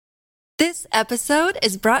This episode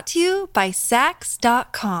is brought to you by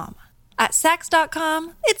Saks.com. At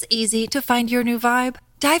Saks.com, it's easy to find your new vibe.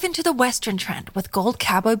 Dive into the Western trend with gold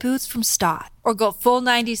cowboy boots from Staud, or go full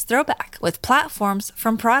 90s throwback with platforms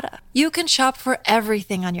from Prada. You can shop for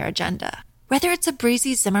everything on your agenda, whether it's a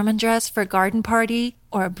breezy Zimmermann dress for a garden party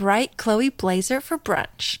or a bright Chloe blazer for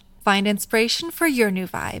brunch. Find inspiration for your new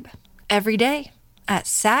vibe every day at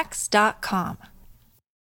Saks.com.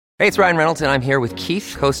 Hey, it's Ryan Reynolds, and I'm here with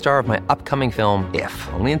Keith, co-star of my upcoming film, If,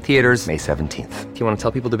 only in theaters May 17th. Do you want to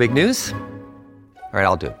tell people the big news? All right,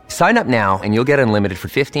 I'll do it. Sign up now and you'll get unlimited for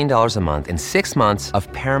 $15 a month and 6 months of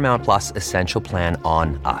Paramount Plus Essential Plan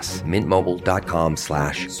on us.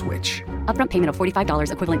 MintMobile.com/switch. Upfront payment of $45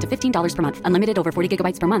 equivalent to $15 per month. Unlimited over 40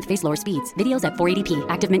 gigabytes per month. Face lower speeds. Videos at 480p.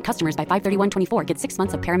 Active Mint customers by 531.24 get 6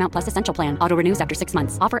 months of Paramount Plus Essential Plan. Auto renews after 6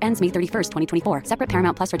 months. Offer ends May 31st, 2024. Separate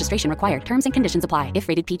Paramount Plus registration required. Terms and conditions apply if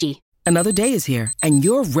rated PG. Another day is here and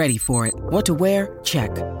you're ready for it. What to wear?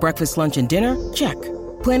 Check. Breakfast, lunch, and dinner? Check.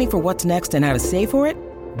 Planning for what's next and how to save for it?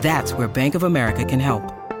 That's where Bank of America can help.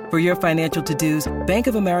 For your financial to-dos, Bank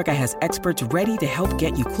of America has experts ready to help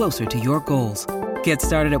get you closer to your goals. Get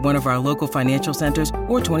started at one of our local financial centers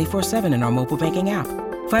or 24/7 in our mobile banking app.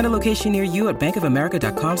 Find a location near you at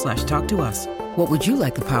bankofamerica.com/talktous. What would you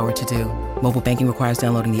like the power to do? Mobile banking requires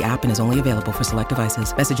downloading the app and is only available for select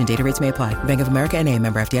devices. Message and data rates may apply. Bank of America N.A.,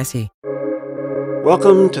 member FDIC.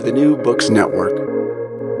 Welcome to the New Books Network.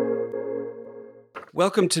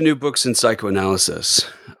 Welcome to New Books in Psychoanalysis.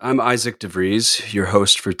 I'm Isaac DeVries, your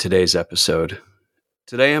host for today's episode.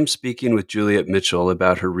 Today I'm speaking with Juliet Mitchell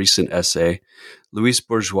about her recent essay, Louise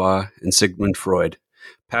Bourgeois and Sigmund Freud,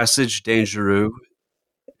 Passage Dangereux,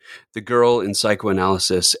 The Girl in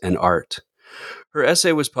Psychoanalysis and Art. Her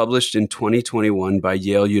essay was published in 2021 by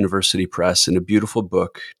Yale University Press in a beautiful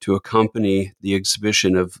book to accompany the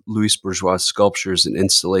exhibition of Louise Bourgeois sculptures and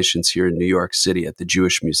installations here in New York City at the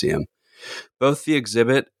Jewish Museum. Both the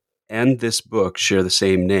exhibit and this book share the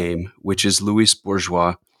same name, which is Louise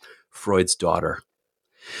Bourgeois, Freud's daughter.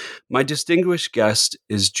 My distinguished guest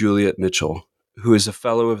is Juliet Mitchell, who is a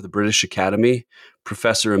fellow of the British Academy,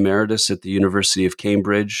 professor emeritus at the University of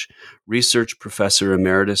Cambridge, research professor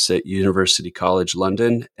emeritus at University College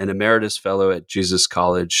London, and emeritus fellow at Jesus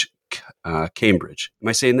College, Cambridge. Am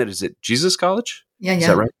I saying that? Is it Jesus College? Yeah. Is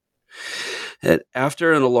that right?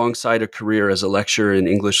 After and alongside a career as a lecturer in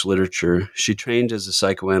English literature, she trained as a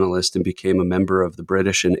psychoanalyst and became a member of the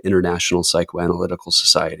British and International Psychoanalytical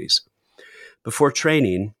Societies. Before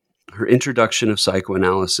training, her introduction of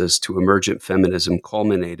psychoanalysis to emergent feminism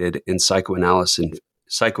culminated in Psychoanalysis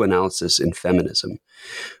in Feminism,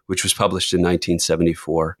 which was published in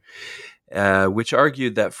 1974, which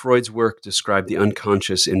argued that Freud's work described the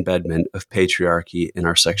unconscious embedment of patriarchy in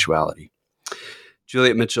our sexuality.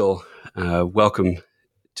 Juliet Mitchell, welcome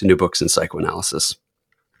to New Books in Psychoanalysis.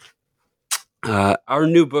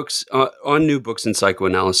 On New Books in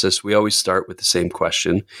Psychoanalysis, we always start with the same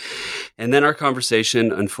question, and then our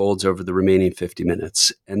conversation unfolds over the remaining 50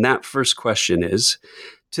 minutes. And that first question is,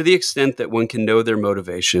 to the extent that one can know their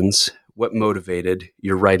motivations, what motivated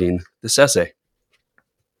your writing this essay?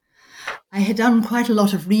 I had done quite a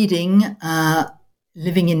lot of reading,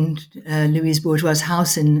 living in Louise Bourgeois'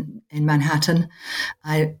 house in Manhattan.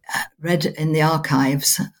 I read in the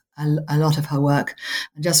archives a lot of her work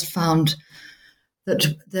and just found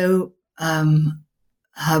that though a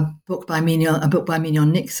book by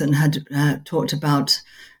Mignon Nixon had talked about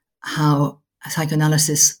how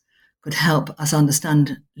psychoanalysis could help us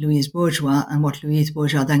understand Louise Bourgeois, and what Louise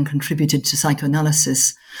Bourgeois then contributed to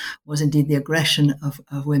psychoanalysis was indeed the aggression of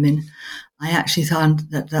women. I actually found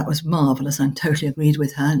that was marvelous. I totally agreed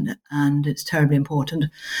with her, and it's terribly important.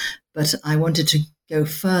 But I wanted to go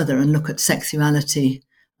further and look at sexuality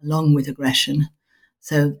along with aggression.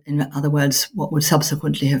 So, in other words, what would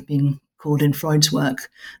subsequently have been called in Freud's work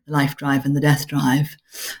the life drive and the death drive,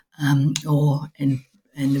 or in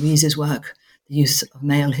Louise's work, the use of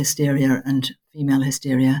male hysteria and female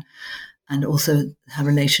hysteria, and also her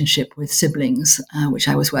relationship with siblings, which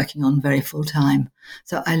I was working on very full time.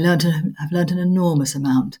 So I've learned an enormous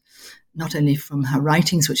amount, not only from her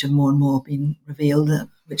writings, which have more and more been revealed,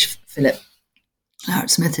 which Philip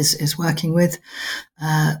Smith is working with,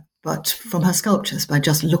 but from her sculptures, by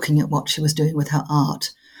just looking at what she was doing with her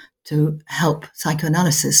art to help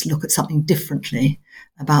psychoanalysis look at something differently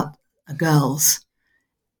about a girl's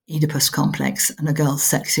Oedipus complex and a girl's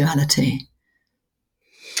sexuality.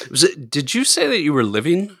 Did you say that you were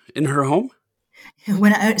living in her home?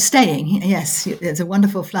 When staying, yes. There's a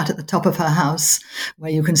wonderful flat at the top of her house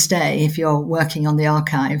where you can stay if you're working on the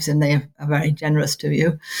archives, and they are very generous to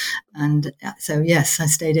you. And so, yes, I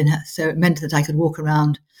stayed in her. So it meant that I could walk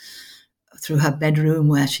around through her bedroom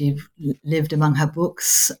where she lived among her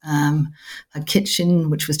books, her kitchen,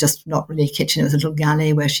 which was just not really a kitchen, it was a little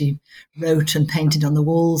galley where she wrote and painted on the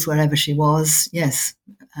walls wherever she was. Yes,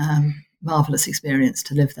 marvelous experience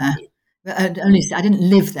to live there. I didn't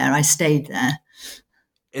live there, I stayed there.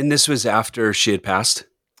 And this was after she had passed?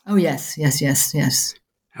 Oh, yes.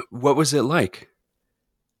 What was it like?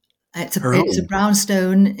 It's a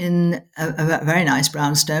brownstone, in a very nice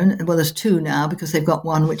brownstone. Well, there's two now because they've got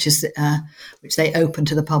one which they open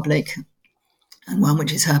to the public, and one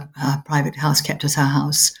which is her private house, kept as her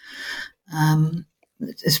house. So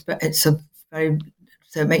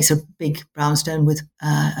it makes a big brownstone with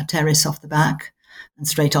a terrace off the back and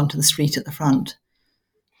straight onto the street at the front.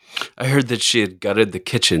 I heard that she had gutted the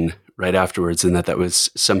kitchen right afterwards, and that was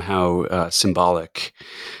somehow symbolic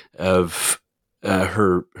of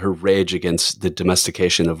her rage against the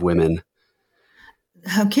domestication of women.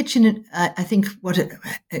 Her kitchen, I think,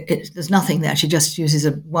 there's nothing there. She just uses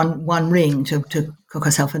one ring to cook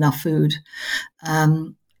herself enough food,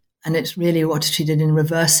 and it's really what she did in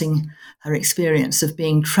reversing her experience of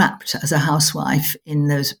being trapped as a housewife in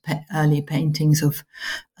those early paintings of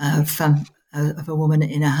a woman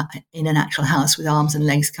in an actual house with arms and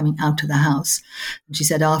legs coming out of the house. And she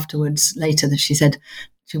said afterwards, later, that she said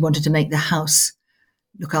she wanted to make the house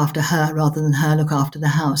look after her rather than her look after the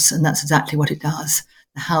house. And that's exactly what it does.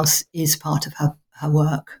 The house is part of her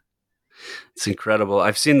work. It's incredible.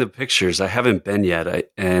 I've seen the pictures. I haven't been yet.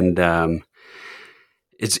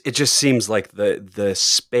 It just seems like the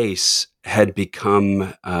space had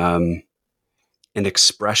become an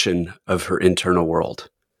expression of her internal world.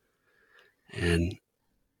 And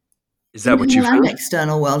is that what you found? An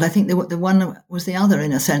external world. I think the one was the other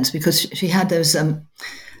in a sense, because she had those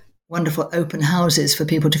wonderful open houses for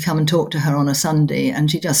people to come and talk to her on a Sunday,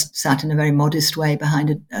 and she just sat in a very modest way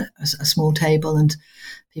behind a small table, and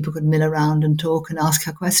people could mill around and talk and ask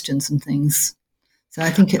her questions and things. So I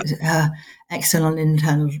think her external and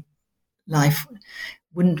internal life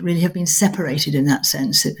wouldn't really have been separated in that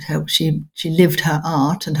sense. She lived her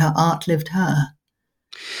art, and her art lived her.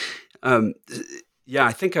 Yeah,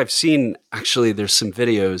 I think I've seen, actually, there's some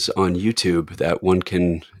videos on YouTube that one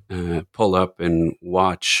can pull up and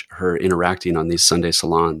watch her interacting on these Sunday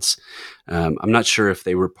salons. I'm not sure if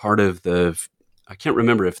they were part of I can't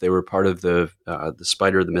remember if they were part of the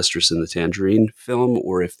Spider, the Mistress, and the Tangerine film,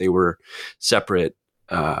 or if they were separate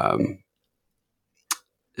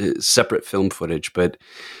film footage. But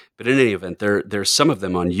in any event, there's some of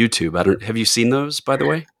them on YouTube. Have you seen those, by the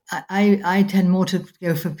way? I tend more to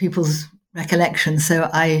go for people's recollections. So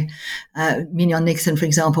Mignon Nixon, for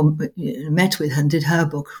example, met with her and did her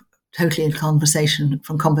book totally in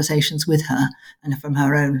from conversations with her and from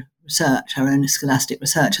her own research, her own scholastic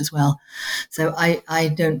research as well. So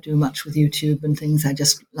I don't do much with YouTube and things. I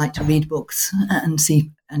just like to read books and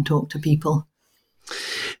see and talk to people.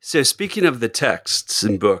 So speaking of the texts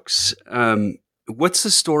and books, what's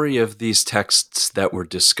the story of these texts that were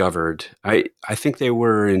discovered? I think they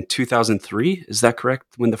were in 2003. Is that correct?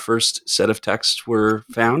 When the first set of texts were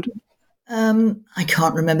found? I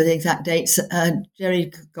can't remember the exact dates.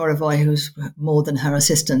 Jerry Gorovoy, who's more than her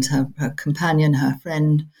assistant, her companion, her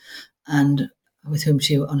friend, and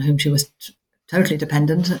on whom she was totally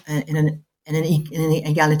dependent in an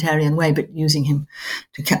egalitarian way, but using him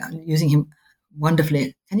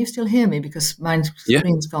wonderfully. Can you still hear me? Because my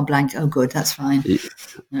screen's gone blank. Oh, good, that's fine. Yeah.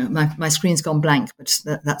 No, my screen's gone blank, but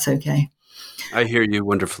that's okay. I hear you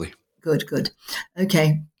wonderfully. Good.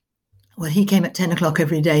 Okay. Well, he came at 10 o'clock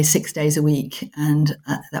every day, 6 days a week, and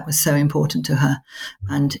that was so important to her.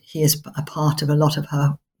 And he is a part of a lot of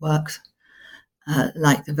her works,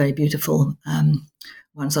 like the very beautiful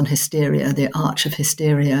ones on hysteria, the Arch of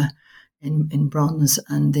Hysteria in bronze,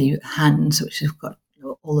 and the hands, which have got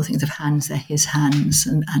all the things of hands. They're his hands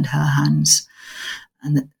and her hands.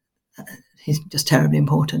 And he's just terribly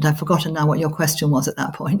important. I've forgotten now what your question was at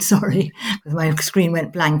that point. Sorry, because my screen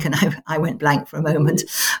went blank and I went blank for a moment.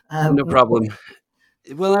 No problem.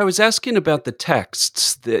 Well, I was asking about the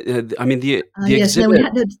texts. The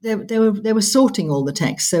exhibit. No, they were sorting all the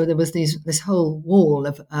texts. So there was this whole wall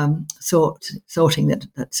of sorting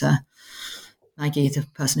that Maggie, the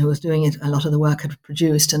person who was doing it, a lot of the work had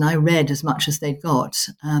produced, and I read as much as they'd got.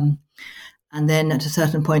 And then at a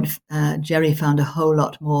certain point, Jerry found a whole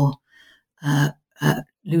lot more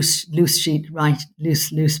loose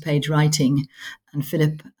page writing, and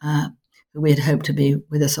Philip, who we had hoped to be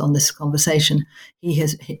with us on this conversation, he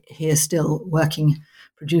is still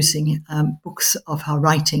producing books of her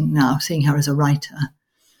writing now, seeing her as a writer.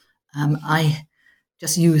 I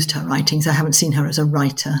just used her writings. I haven't seen her as a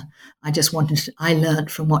writer. I learned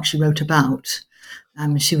from what she wrote about,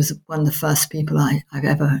 She was one of the first people I've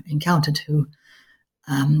ever encountered who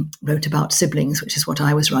wrote about siblings, which is what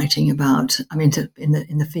I was writing about. I mean,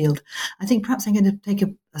 in the field. I think perhaps I'm going to take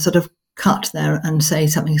a sort of cut there and say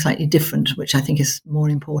something slightly different, which I think is more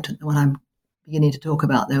important than what I'm beginning to talk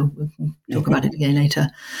about, though we can talk about it again later.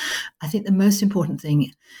 I think the most important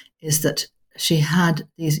thing is that she had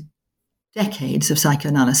these decades of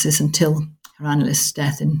psychoanalysis until her analyst's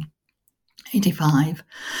death in 85,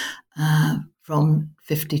 from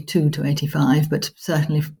 52 to 85, but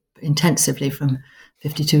certainly intensively from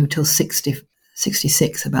 52 till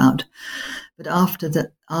 66 about. But after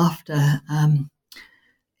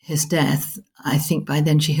his death, I think by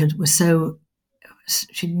then she'd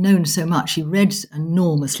known so much. She read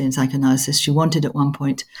enormously in psychoanalysis. She wanted at one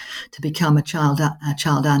point to become a child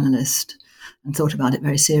analyst and thought about it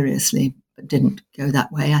very seriously, but didn't go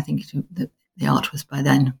that way. I think the art was by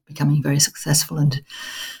then becoming very successful and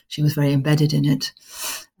she was very embedded in it.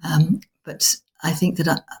 But I think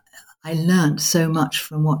that I learned so much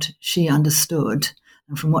from what she understood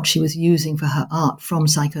and from what she was using for her art from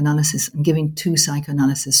psychoanalysis and giving to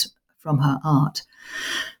psychoanalysis from her art.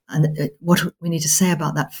 And what we need to say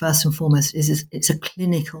about that first and foremost is it's a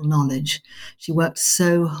clinical knowledge. She worked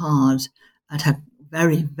so hard at her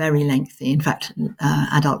very, very lengthy, in fact,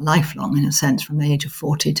 adult lifelong, in a sense, from the age of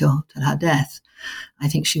 40 till her death. I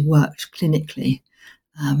think she worked clinically,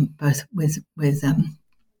 both with her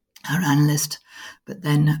analyst, but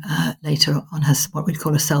then later on her what we'd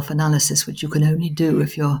call a self-analysis, which you can only do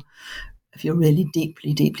if you're really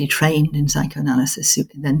deeply, deeply trained in psychoanalysis. You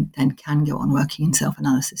then can go on working in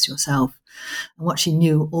self-analysis yourself. And what she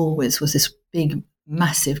knew always was this big,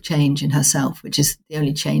 massive change in herself, which is the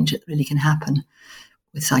only change that really can happen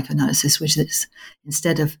with psychoanalysis, which is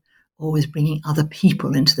instead of always bringing other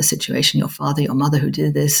people into the situation, your father, your mother who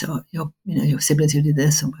did this, or your siblings who did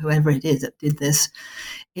this, or whoever it is that did this,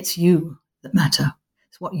 it's you that matter.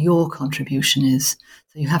 It's what your contribution is.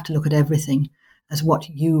 So you have to look at everything as what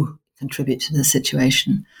you contribute to the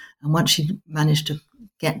situation. And once she managed to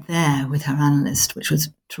get there with her analyst, which was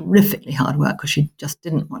terrifically hard work because she just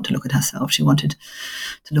didn't want to look at herself. She wanted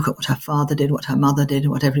to look at what her father did, what her mother did,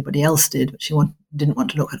 what everybody else did, but she didn't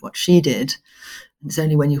want to look at what she did. And it's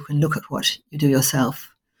only when you can look at what you do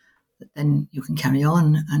yourself that then you can carry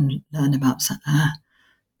on and learn about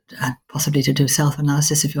possibly to do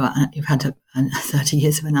self-analysis if you've had 30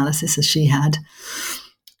 years of analysis as she had.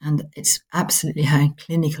 And it's absolutely her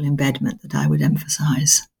clinical embedment that I would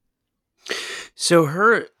emphasize. So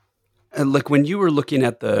when you were looking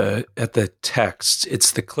at the texts,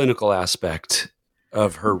 it's the clinical aspect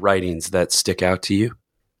of her writings that stick out to you?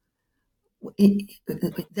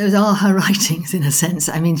 Those are her writings in a sense.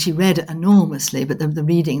 I mean, she read enormously, but the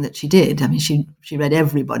reading that she did, I mean, she read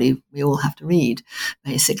everybody. We all have to read,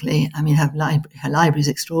 basically. I mean, her library is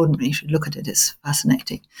extraordinary. You should look at it. It's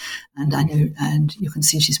fascinating. And I know, and you can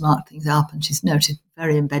see she's marked things up and she's noted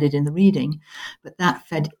very embedded in the reading, but that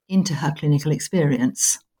fed into her clinical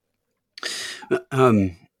experience.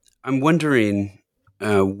 I'm wondering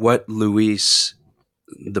what Louise,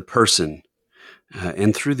 the person,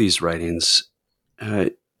 and through these writings,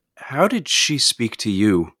 how did she speak to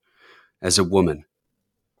you as a woman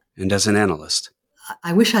and as an analyst?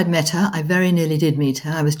 I wish I'd met her. I very nearly did meet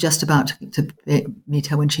her. I was just about to meet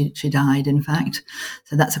her when she died, in fact.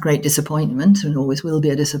 So that's a great disappointment and always will be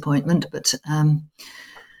a disappointment. But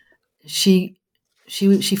she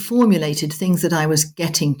formulated things that I was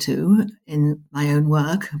getting to in my own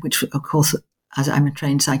work, which, of course, as I'm a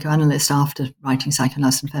trained psychoanalyst, after writing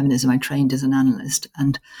Psychoanalysis and Feminism, I trained as an analyst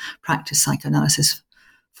and practiced psychoanalysis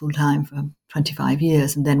full-time for 25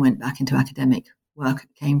 years and then went back into academic work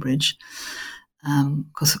at Cambridge.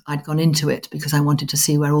 Because I'd gone into it because I wanted to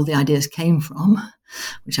see where all the ideas came from,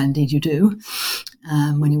 which indeed you do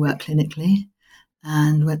when you work clinically.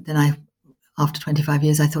 And then after 25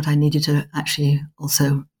 years, I thought I needed to actually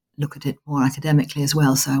also look at it more academically as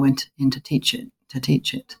well. So I went in to teach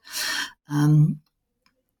it. And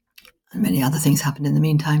many other things happened in the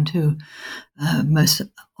meantime too. Most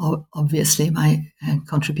obviously my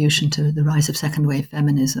contribution to the rise of second wave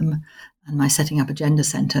feminism and my setting up a gender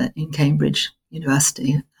centre in Cambridge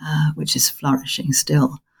University, which is flourishing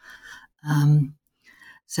still.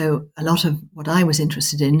 So a lot of what I was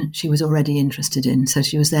interested in, she was already interested in. So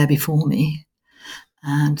she was there before me.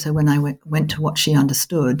 And so when I went to what she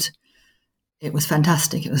understood, it was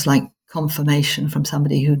fantastic. It was like confirmation from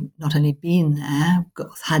somebody who'd not only been there,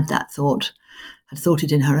 had that thought, had thought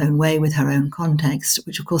it in her own way with her own context,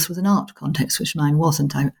 which of course was an art context, which mine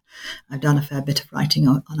wasn't. I've done a fair bit of writing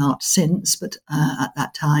on art since, but at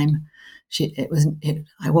that time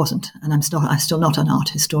I wasn't, and I'm still not an art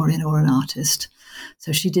historian or an artist.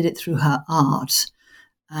 So she did it through her art.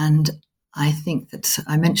 And I think that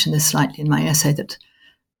I mentioned this slightly in my essay, that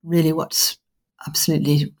really what's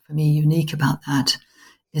absolutely, for me, unique about that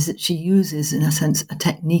is that she uses, in a sense, a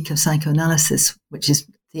technique of psychoanalysis, which is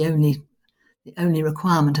the only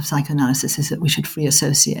requirement of psychoanalysis is that we should free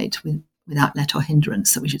associate without let or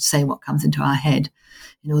hindrance, that we should say what comes into our head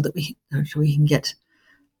in order that we can get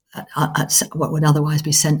at what would otherwise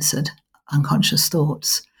be censored unconscious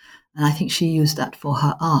thoughts. And I think she used that for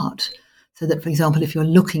her art, so that, for example, if you're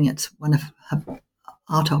looking at one of her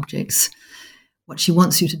art objects, what she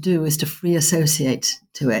wants you to do is to free associate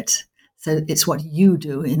to it. So it's what you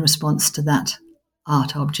do in response to that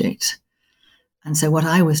art object. And so what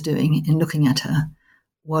I was doing in looking at her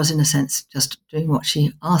was, in a sense, just doing what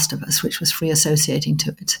she asked of us, which was free associating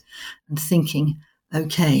to it and thinking,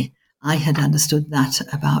 okay, I had understood that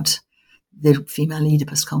about the female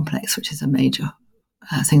Oedipus complex, which is a major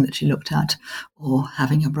thing that she looked at, or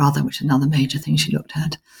having a brother, which is another major thing she looked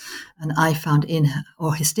at. And I found in her,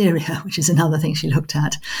 or hysteria, which is another thing she looked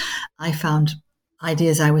at, I found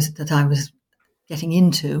ideas that I was getting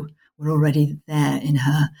into were already there in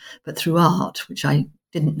her, but through art, which I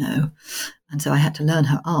didn't know. And so I had to learn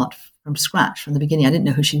her art from scratch, from the beginning. I didn't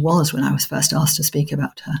know who she was when I was first asked to speak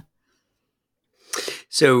about her.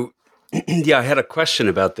 So, yeah, I had a question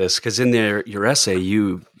about this, because in your essay,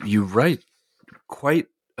 you write quite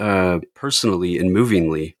personally and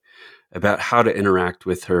movingly about how to interact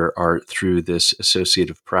with her art through this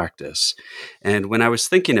associative practice. And when I was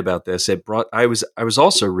thinking about this, I was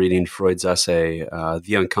also reading Freud's essay,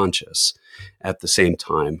 The Unconscious, at the same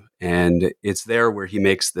time. And it's there where he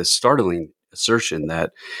makes this startling assertion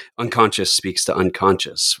that unconscious speaks to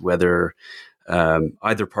unconscious, whether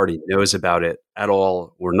either party knows about it at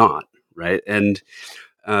all or not, right? And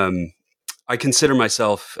I consider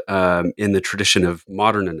myself in the tradition of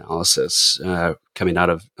modern analysis, coming out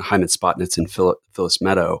of Hyman Spotnitz and Phyllis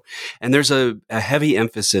Meadow. And there's a heavy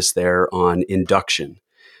emphasis there on induction,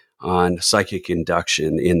 on psychic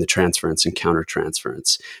induction in the transference and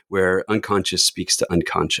countertransference, where unconscious speaks to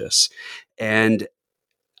unconscious. And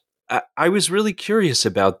I was really curious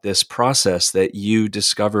about this process that you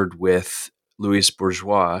discovered with Louise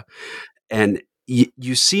Bourgeois. And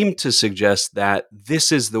you seem to suggest that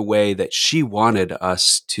this is the way that she wanted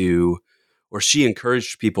us to, or she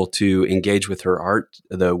encouraged people to engage with her art,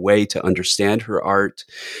 the way to understand her art.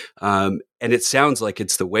 And it sounds like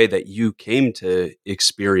it's the way that you came to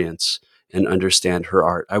experience and understand her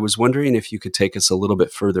art. I was wondering if you could take us a little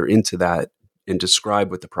bit further into that and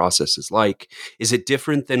describe what the process is like. Is it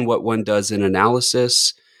different than what one does in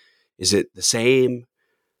analysis? Is it the same?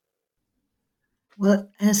 Well,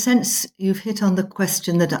 in a sense, you've hit on the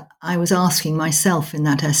question that I was asking myself in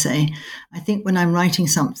that essay. I think when I'm writing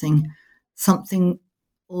something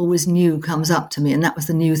always new comes up to me, and that was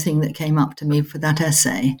the new thing that came up to me for that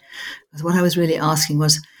essay. Because what I was really asking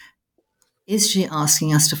was, is she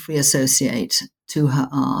asking us to free associate to her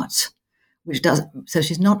art? So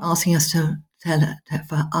she's not asking us for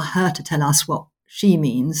her to tell us what she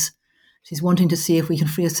means. She's wanting to see if we can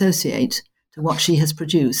free associate to what she has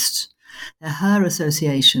produced. They're her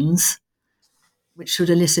associations, which should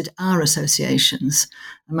elicit our associations.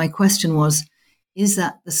 And my question was, is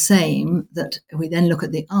that the same that if we then look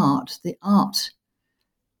at the art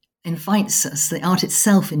invites us, the art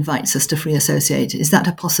itself invites us to free associate? Is that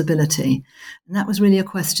a possibility? And that was really a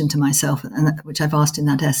question to myself, which I've asked in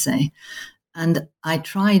that essay. And I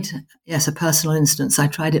tried, yes, a personal instance, I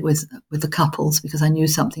tried it with the couples because I knew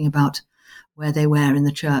something about where they were in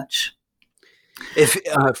the church. If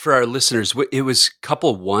for our listeners, it was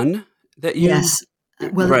couple one that you... Yes.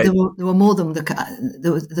 Well, right. there were more than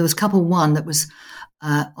there was couple one that was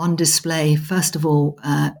on display. First of all,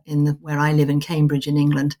 where I live in Cambridge in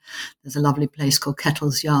England, there's a lovely place called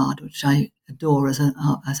Kettle's Yard, which I adore as an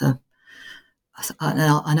art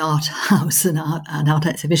house, an art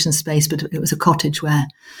exhibition space. But it was a cottage where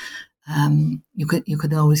you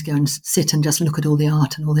could always go and sit and just look at all the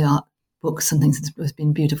art and all the art books and things. It's been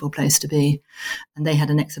a beautiful place to be, and they had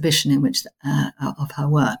an exhibition in which of her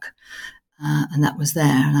work. And that was there,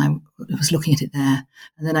 and I was looking at it there.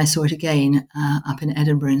 And then I saw it again up in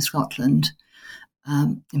Edinburgh in Scotland,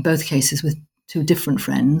 in both cases with two different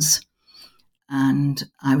friends. And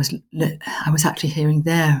I was actually hearing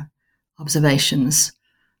their observations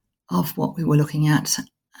of what we were looking at.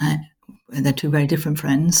 They're two very different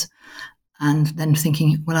friends. And then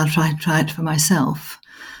thinking, well, I'll try it for myself,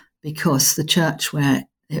 because the church where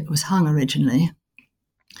it was hung originally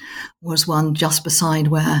was one just beside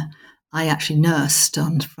where I actually nursed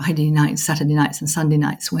on Friday nights, Saturday nights and Sunday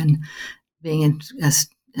nights when being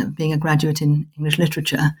a graduate in English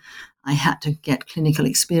literature, I had to get clinical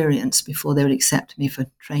experience before they would accept me for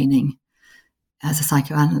training as a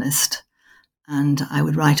psychoanalyst. And I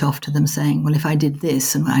would write off to them saying, well, if I did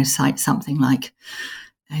this, and I'd cite something like,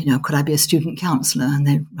 could I be a student counsellor? And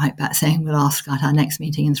they'd write back saying, we'll ask at our next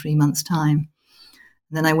meeting in 3 months' time.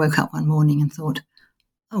 And then I woke up one morning and thought,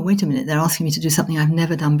 oh, wait a minute, they're asking me to do something I've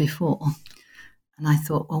never done before. And I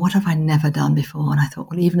thought, well, what have I never done before? And I thought,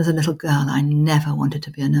 well, even as a little girl, I never wanted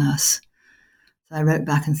to be a nurse. So I wrote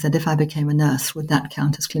back and said, if I became a nurse, would that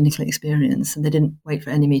count as clinical experience? And they didn't wait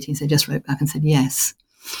for any meetings. They just wrote back and said, yes.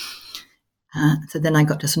 So then I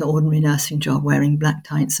got just an ordinary nursing job, wearing black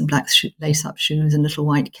tights and black lace-up shoes and a little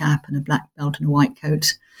white cap and a black belt and a white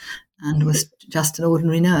coat, and was just an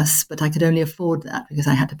ordinary nurse. But I could only afford that because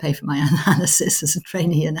I had to pay for my analysis as a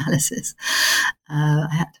trainee analysis. I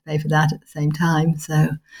had to pay for that at the same time, so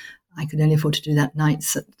I could only afford to do that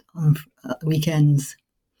nights on the weekends.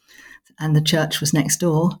 And the church was next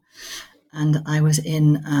door, and I was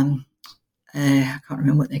in I can't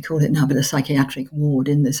remember what they call it now, but a psychiatric ward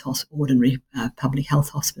in this ordinary public health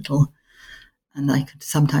hospital. And I could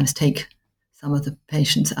sometimes take some of the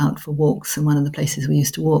patients out for walks. And one of the places we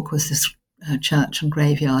used to walk was this church and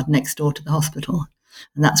graveyard next door to the hospital.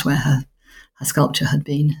 And that's where her sculpture had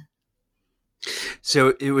been.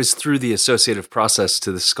 So it was through the associative process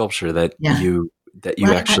to the sculpture that you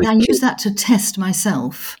actually... I use that to test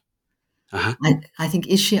myself. Uh-huh. I think,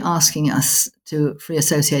 is she asking us to free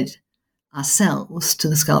associate ourselves to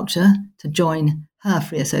the sculpture, to join her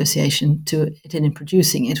free association to it in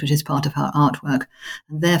producing it, which is part of her artwork,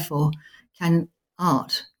 and therefore can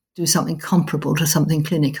art do something comparable to something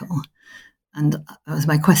clinical? And that was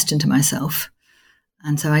my question to myself.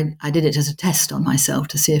 And so I did it as a test on myself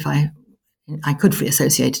to see if I could free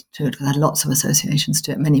associate to it, because I had lots of associations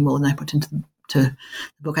to it, many more than I put into the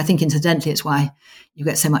book. I think, incidentally, it's why you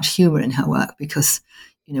get so much humour in her work, because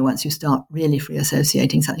once you start really free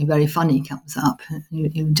associating, something very funny comes up.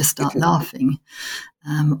 You just start laughing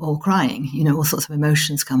or crying. All sorts of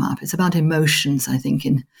emotions come up. It's about emotions, I think,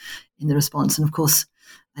 in the response. And of course,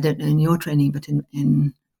 I don't know in your training, but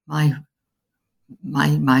in my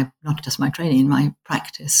not just my training, in my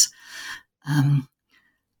practice,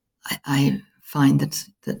 I find that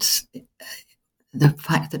the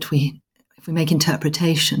fact that if we make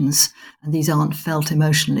interpretations and these aren't felt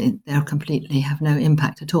emotionally, they're completely have no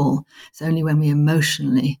impact at all. It's only when we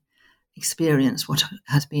emotionally experience what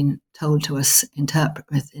has been told to us,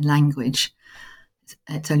 interpret in language,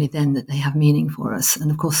 it's only then that they have meaning for us. And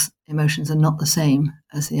of course, emotions are not the same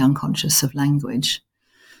as the unconscious of language.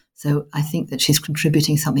 So I think that she's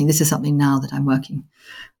contributing something. This is something now that I'm working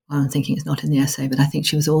on. I'm thinking it's not in the essay, but I think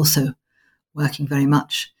she was also working very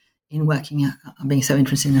much being so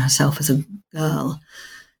interested in herself as a girl.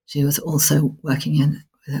 She was also working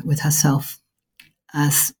with herself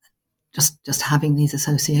as just having these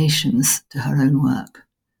associations to her own work.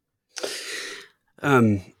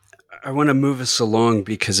 I want to move us along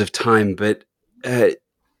because of time, but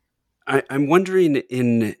I'm wondering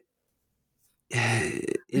in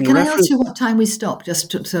Can I ask you what time we stop, just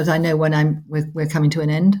so that I know when we're coming to an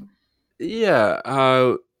end?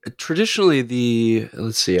 Yeah. Traditionally,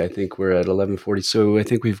 let's see, I think we're at 11:40, so I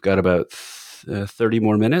think we've got about 30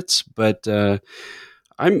 more minutes, but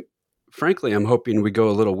I'm hoping we go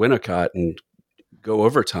a little Winnicott and go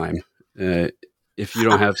overtime if you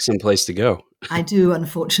don't have some place to go. I do,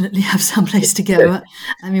 unfortunately, have some place to go.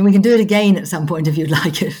 I mean, we can do it again at some point if you'd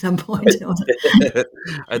like it at some point.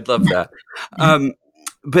 I'd love that.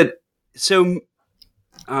 But so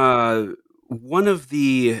one of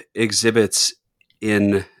the exhibits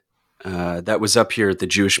in that was up here at the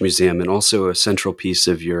Jewish Museum, and also a central piece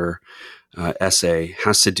of your essay,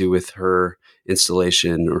 has to do with her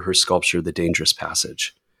installation or her sculpture, The Dangerous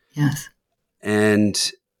Passage. Yes.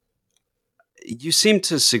 And you seem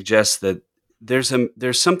to suggest that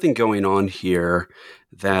there's something going on here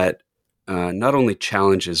that not only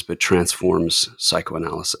challenges but transforms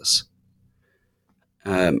psychoanalysis.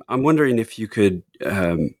 I'm wondering if you could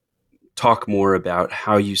talk more about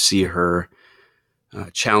how you see her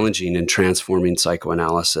challenging and transforming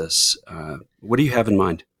psychoanalysis. What do you have in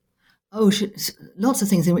mind? Oh, lots of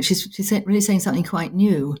things in which she's really saying something quite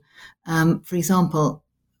new. For example,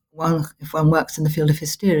 if one works in the field of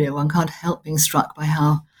hysteria, one can't help being struck by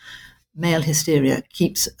how male hysteria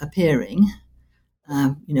keeps appearing.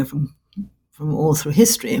 From all through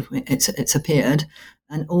history, it's appeared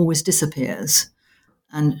and always disappears.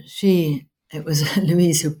 And it was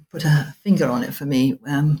Louise who put her finger on it for me.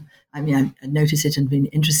 I noticed it and been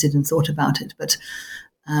interested and thought about it, but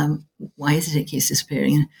why is it keeps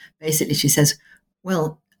disappearing? And basically she says,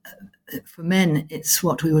 well, for men, it's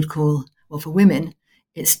what we would call, well, for women,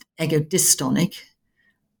 it's egodystonic.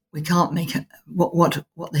 We can't make what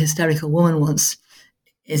the hysterical woman wants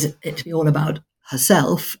is it to be all about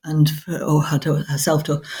herself or herself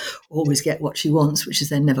to always get what she wants, which is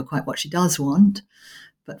then never quite what she does want.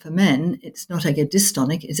 But for men, it's not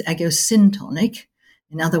egodystonic, it's egosyntonic.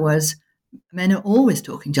 In other words, men are always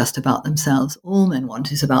talking just about themselves. All men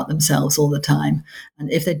want is about themselves all the time.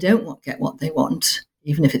 And if they don't get what they want,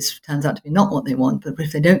 even if it turns out to be not what they want, but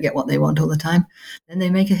if they don't get what they want all the time, then they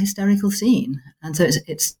make a hysterical scene. And so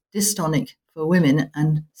it's dystonic for women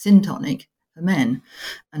and syntonic for men.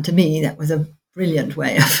 And to me, that was a brilliant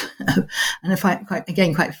way of and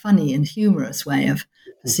quite funny and humorous way of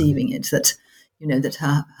perceiving it, that, that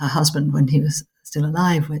her husband, when he was still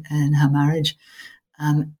alive in her marriage,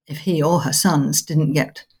 if he or her sons didn't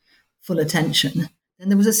get full attention, then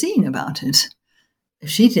there was a scene about it. If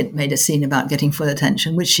she made a scene about getting full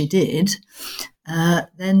attention, which she did,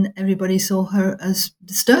 then everybody saw her as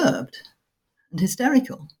disturbed and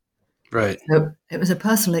hysterical. Right. So it was a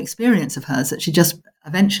personal experience of hers that she just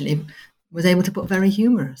eventually was able to put very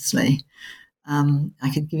humorously.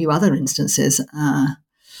 I could give you other instances. Now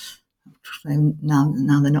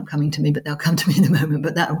they're not coming to me, but they'll come to me in a moment.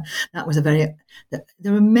 But that was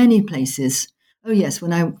there are many places. Oh yes,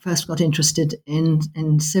 when I first got interested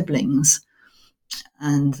in siblings,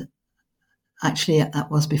 and actually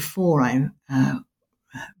that was before I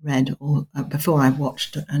read, or before I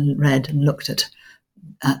watched and read and looked at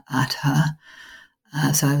her.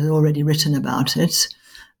 So I had already written about it,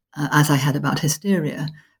 as I had about hysteria.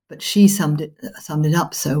 But she summed it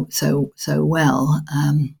up so well.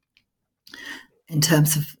 In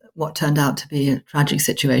terms of what turned out to be a tragic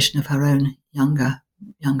situation of her own younger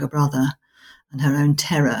brother, and her own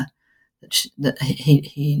terror that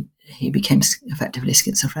he became effectively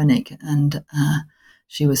schizophrenic, and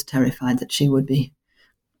she was terrified that she would be,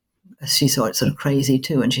 as she saw it, sort of crazy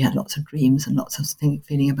too, and she had lots of dreams and lots of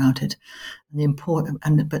feeling about it.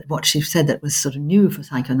 And but what she said that was sort of new for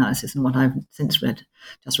psychoanalysis, and what I've since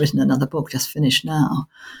just written another book, just finished now,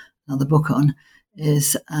 another book on,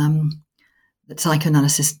 is that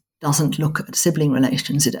psychoanalysis doesn't look at sibling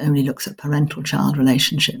relations, it only looks at parental-child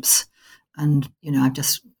relationships. And, I've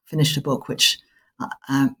just finished a book which,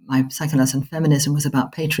 my psychoanalysis and feminism was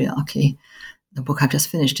about patriarchy. The book I've just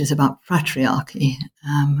finished is about fratriarchy.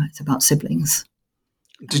 It's about siblings.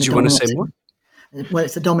 Did you want to say more? Well,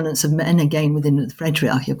 it's the dominance of men, again, within the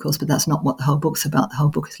fratriarchy, of course, but that's not what the whole book's about. The whole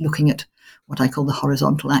book is looking at what I call the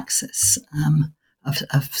horizontal axis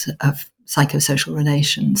of psychosocial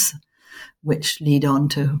relations, which lead on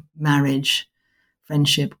to marriage,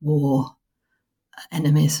 friendship, war,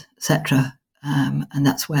 enemies, etc. And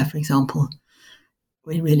that's where, for example,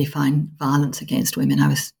 we really find violence against women. I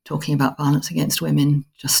was talking about violence against women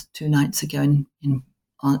just 2 nights ago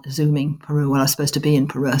on Zooming Peru. Well, I was supposed to be in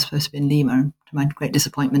Peru. I was supposed to be in Lima, and to my great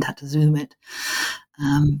disappointment, had to Zoom it.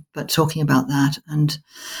 But talking about that, and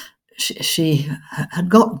she had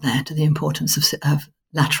got there to the importance of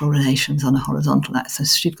lateral relations on a horizontal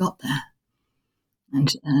axis. She'd got there.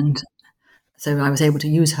 And so I was able to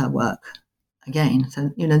use her work again. So,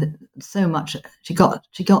 so much she got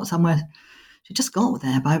somewhere. She just got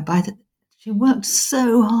there she worked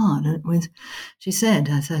so hard. She said,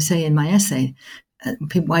 as I say in my essay,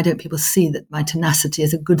 why don't people see that my tenacity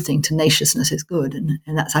is a good thing? Tenaciousness is good. And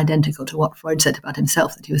that's identical to what Freud said about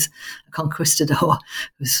himself, that he was a conquistador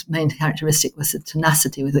whose main characteristic was the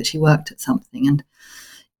tenacity with which he worked at something. And,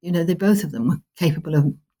 they both of them were capable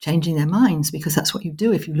of changing their minds, because that's what you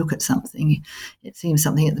do if you look at something. It seems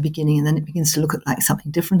something at the beginning, and then it begins to look like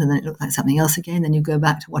something different, and then it looks like something else again. Then you go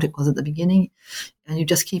back to what it was at the beginning, and you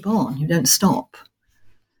just keep on. You don't stop.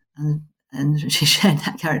 And she shared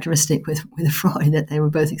that characteristic with Freud, that they were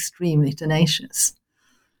both extremely tenacious.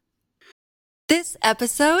 This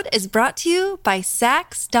episode is brought to you by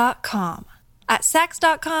Saks.com. At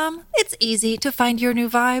Saks.com, it's easy to find your new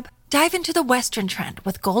vibe. Dive into the Western trend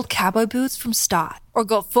with gold cowboy boots from Stott, or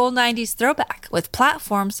go full 90s throwback with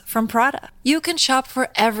platforms from Prada. You can shop for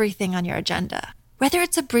everything on your agenda, whether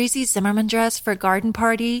it's a breezy Zimmermann dress for a garden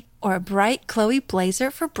party or a bright Chloe blazer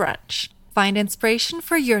for brunch. Find inspiration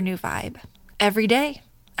for your new vibe every day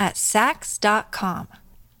at Saks.com.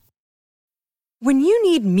 When you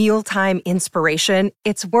need mealtime inspiration,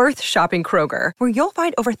 it's worth shopping Kroger, where you'll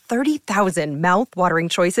find over 30,000 mouth-watering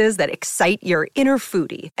choices that excite your inner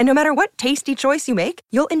foodie. And no matter what tasty choice you make,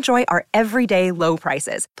 you'll enjoy our everyday low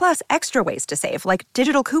prices, plus extra ways to save, like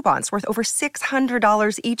digital coupons worth over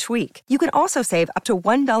 $600 each week. You can also save up to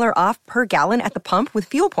 $1 off per gallon at the pump with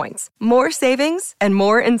fuel points. More savings and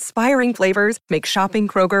more inspiring flavors make shopping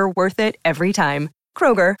Kroger worth it every time.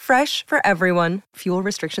 Kroger, fresh for everyone. Fuel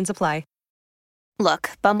restrictions apply.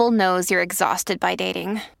 Look, Bumble knows you're exhausted by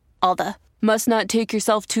dating. All the, must not take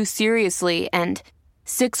yourself too seriously, and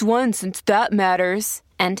 6'1" since that matters,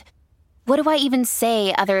 and what do I even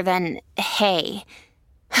say other than, hey?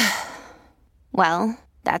 Well,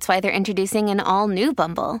 that's why they're introducing an all-new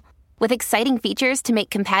Bumble, with exciting features to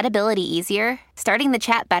make compatibility easier, starting the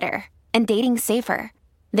chat better, and dating safer.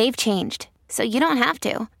 They've changed, so you don't have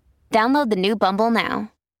to. Download the new Bumble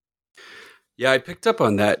now. Yeah, I picked up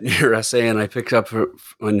on that in your essay, and I picked up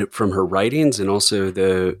from her writings and also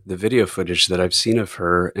the video footage that I've seen of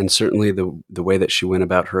her, and certainly the way that she went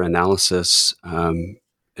about her analysis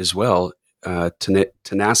as well.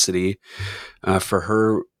 Tenacity for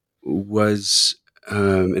her was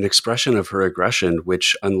an expression of her aggression,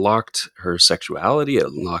 which unlocked her sexuality, it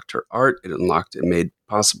unlocked her art, it made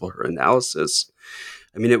possible her analysis.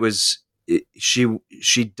 I mean,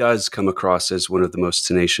 she does come across as one of the most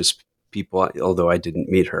tenacious people, although I didn't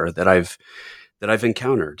meet her, that I've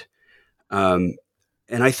encountered. And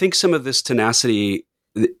I think some of this tenacity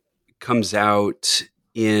comes out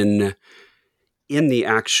in the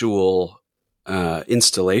actual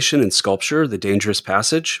installation and sculpture, The Dangerous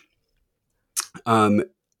Passage.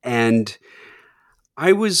 And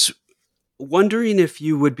I was wondering if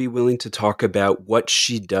you would be willing to talk about what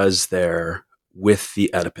she does there with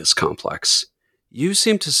the Oedipus complex. You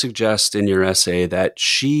seem to suggest in your essay that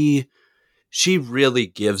she really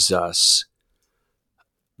gives us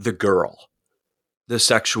the girl, the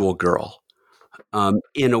sexual girl,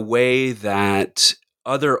 in a way that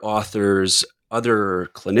other authors, other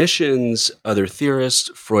clinicians, other theorists,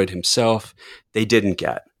 Freud himself, they didn't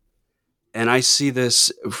get. And I see this,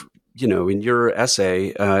 in your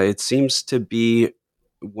essay, it seems to be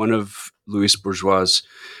one of Louise Bourgeois'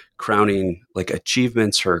 crowning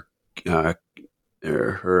achievements, her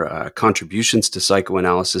contributions to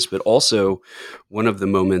psychoanalysis, but also one of the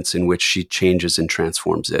moments in which she changes and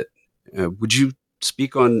transforms it. Would you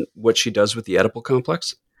speak on what she does with the Oedipal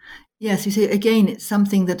complex? Yes, you see, again, it's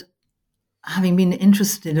something that, having been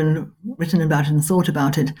interested and written about it and thought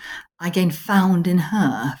about it, I again found in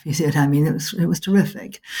her, if you see what I mean. It was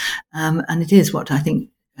terrific. And it is what I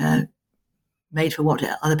think made for what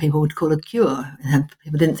other people would call a cure.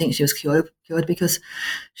 People didn't think she was cured because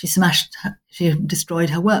she destroyed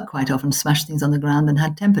her work quite often, smashed things on the ground and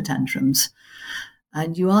had temper tantrums.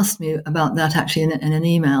 And you asked me about that actually in an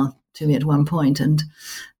email to me at one point. And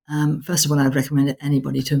first of all, I would recommend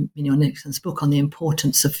anybody to Mignon Nixon's book on the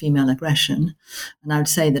importance of female aggression. And I would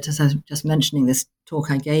say that, as I was just mentioning this talk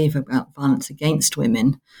I gave about violence against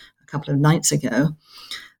women a couple of nights ago,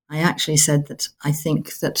 I actually said that I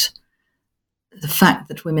think that the fact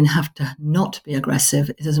that women have to not be aggressive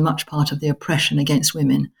is as much part of the oppression against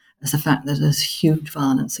women as the fact that there's huge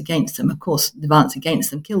violence against them. Of course, the violence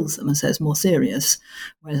against them kills them, and so it's more serious,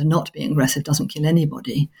 whereas not being aggressive doesn't kill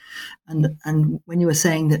anybody. And when you were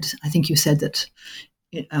saying that, I think you said that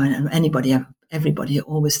everybody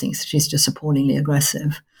always thinks she's just appallingly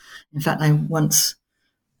aggressive. In fact, one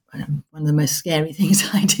of the most scary things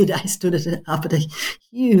I did, I stood up at a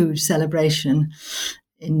huge celebration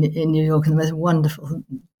in New York, in the most wonderful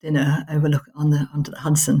dinner onto the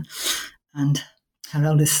Hudson, and her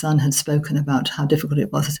eldest son had spoken about how difficult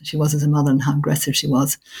it was she was as a mother and how aggressive she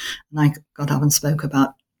was, and I got up and spoke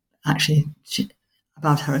about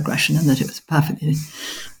her aggression and that it was perfectly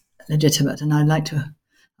legitimate. And I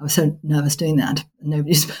was so nervous doing that, and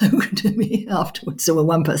nobody spoke to me afterwards. So,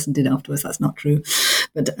 one person did afterwards. That's not true,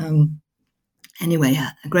 but anyway,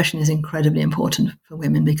 aggression is incredibly important for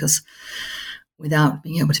women because without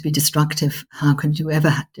being able to be destructive, how could you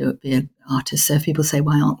ever be an artist? So if people say,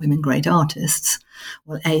 why aren't women great artists?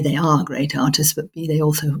 Well, A, they are great artists, but B, they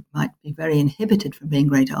also might be very inhibited from being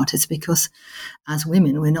great artists because as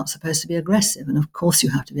women, we're not supposed to be aggressive. And of course you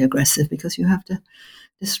have to be aggressive because you have to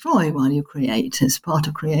destroy while you create. It's part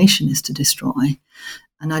of creation is to destroy.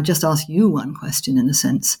 And I just ask you one question in a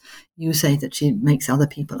sense. You say that she makes other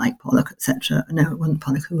people like Pollock, etc. No, it wasn't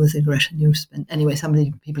Pollock. Who was the aggression you spent? Anyway,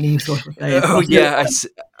 people you thought were very...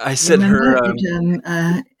 I said her...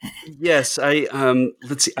 yes,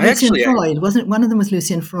 let's see. Freud, wasn't one of them was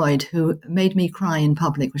Lucian Freud, who made me cry in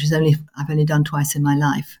public, which I've only done twice in my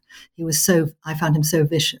life. I found him so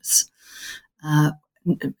vicious.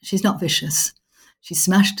 She's not vicious. She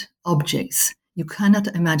smashed objects. You cannot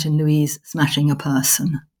imagine Louise smashing a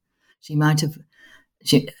person. She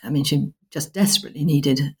just desperately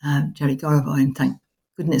needed Jerry Gorovoy, and thank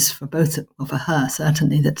goodness for her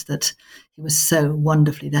certainly, that he was so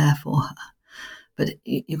wonderfully there for her. But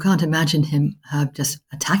you can't imagine her just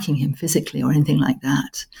attacking him physically or anything like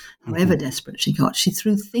that. However desperate she got, she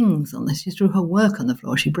threw things on this. She threw her work on the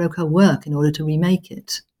floor. She broke her work in order to remake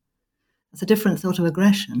it. That's a different sort of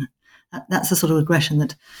aggression. That's the sort of aggression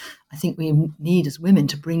that I think we need as women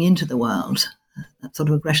to bring into the world. That sort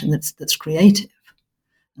of aggression that's creative.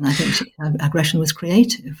 And I think aggression was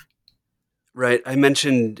creative. Right. I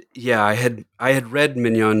mentioned, I had read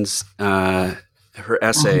Mignon's her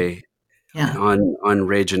essay on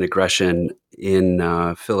rage and aggression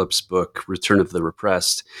in Philip's book, Return of the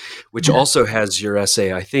Repressed, which also has your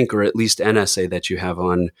essay, I think, or at least an essay that you have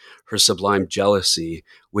on her sublime jealousy,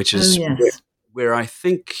 which is where I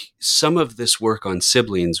think some of this work on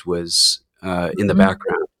siblings was in the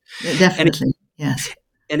background. Definitely, yes.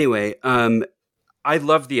 Anyway, I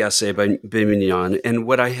love the essay by Mignon, and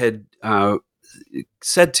what I had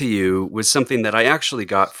said to you was something that I actually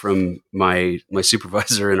got from my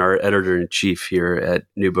supervisor and our editor-in-chief here at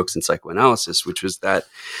New Books in Psychoanalysis, which was that,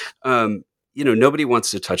 nobody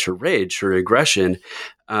wants to touch her rage, her aggression.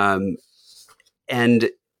 And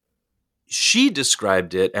she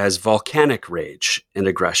described it as volcanic rage and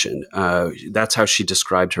aggression. That's how she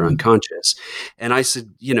described her unconscious. And I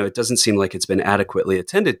said, it doesn't seem like it's been adequately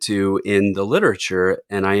attended to in the literature.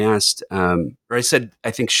 And I asked, I said,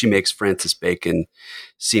 I think she makes Francis Bacon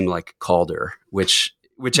seem like Calder, which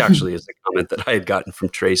actually is a comment that I had gotten from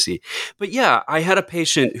Tracy. But I had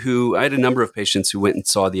a number of patients who went and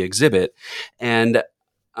saw the exhibit, and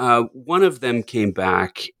one of them came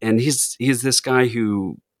back, and he's this guy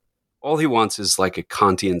who, all he wants is like a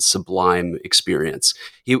Kantian sublime experience.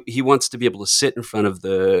 He wants to be able to sit in front of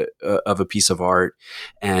of a piece of art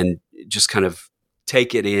and just kind of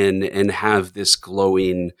take it in and have this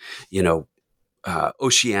glowing,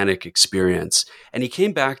 oceanic experience. And he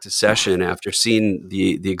came back to session after seeing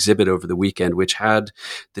the exhibit over the weekend, which had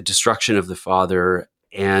the destruction of the father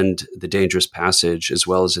and the dangerous passage, as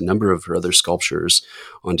well as a number of her other sculptures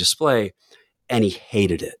on display. And he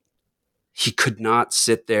hated it. He could not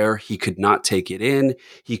sit there. He could not take it in.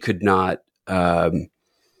 He could not,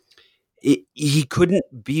 he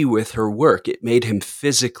couldn't be with her work. It made him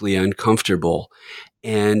physically uncomfortable.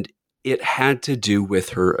 And it had to do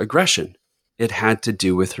with her aggression. It had to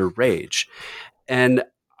do with her rage. And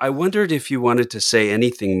I wondered if you wanted to say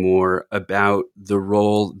anything more about the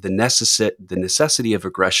role, the necessity of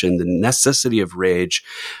aggression, the necessity of rage,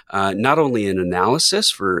 not only in analysis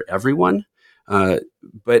for everyone,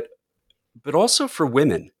 but also for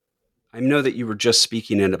women. I know that you were just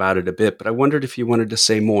speaking about it a bit, but I wondered if you wanted to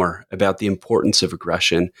say more about the importance of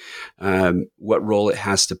aggression, what role it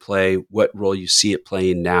has to play, what role you see it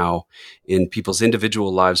playing now in people's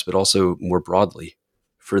individual lives, but also more broadly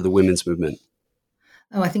for the women's movement.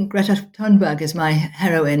 Oh, I think Greta Thunberg is my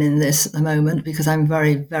heroine in this at the moment, because I'm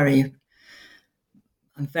very, very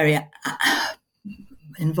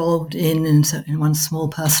involved in one small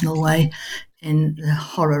personal way, in the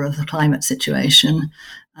horror of the climate situation.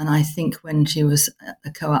 And I think when she was at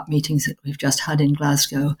the co-op meetings that we've just had in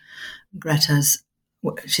Glasgow,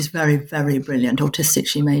 she's very, very brilliant. Autistic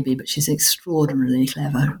she may be, but she's extraordinarily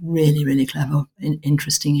clever, really, really clever,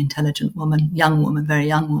 interesting, intelligent woman, young woman, very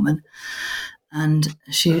young woman. And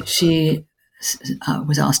she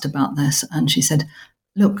was asked about this, and she said,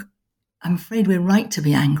 look, I'm afraid we're right to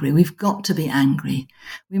be angry. We've got to be angry.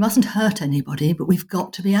 We mustn't hurt anybody, but we've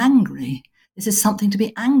got to be angry. This is something to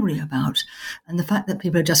be angry about. And the fact that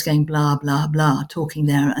people are just going blah, blah, blah, talking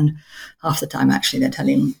there, and half the time actually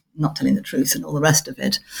they're not telling the truth and all the rest of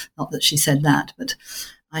it. Not that she said that, but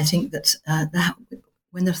I think that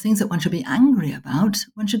when there are things that one should be angry about,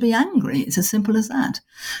 one should be angry. It's as simple as that.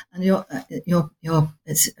 And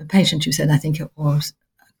it's a patient, you said, I think it was.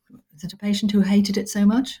 Is it a patient who hated it so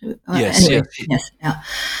much? Yes. Anyway, yes. Yeah.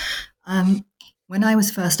 When I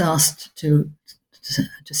was first asked to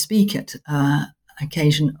speak at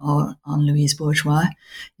occasion on Louise Bourgeois,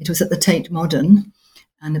 it was at the Tate Modern,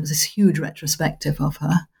 and it was this huge retrospective of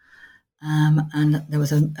her. And there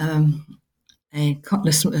was a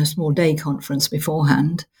small day conference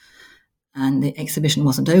beforehand, and the exhibition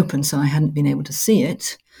wasn't open, so I hadn't been able to see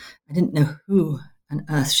it. I didn't know who on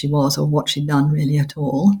earth she was or what she'd done really at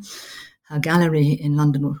all. Her gallery in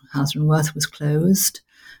London, Houser and Worth, was closed.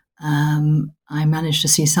 I managed to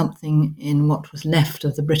see something in what was left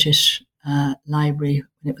of the British Library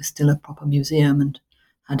when it was still a proper museum and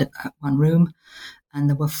had one room. And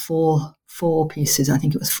there were four pieces, I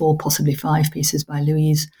think it was 4, possibly 5 pieces by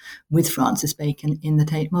Louise with Francis Bacon in the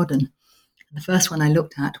Tate Modern. And the first one I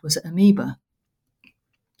looked at was Amoeba.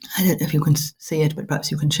 I don't know if you can see it, but perhaps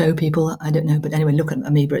you can show people. I don't know. But anyway, look at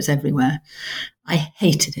Amoeba. It's everywhere. I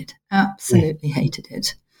hated it. Absolutely hated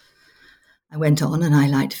it. I went on and I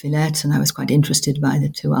liked Villette, and I was quite interested by the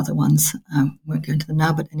two other ones. I won't go into them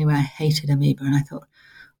now, but anyway, I hated Amoeba, and I thought,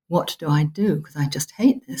 what do I do? Because I just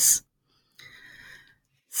hate this.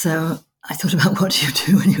 So I thought about what you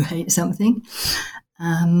do when you hate something.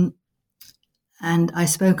 And I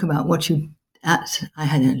spoke about I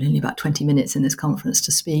had only about 20 minutes in this conference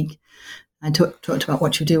to speak. I talked about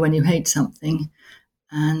what you do when you hate something.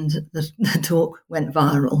 And the talk went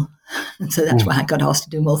viral. And so that's why I got asked to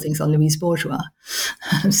do more things on Louise Bourgeois.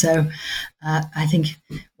 So I think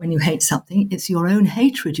when you hate something, it's your own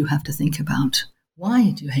hatred you have to think about.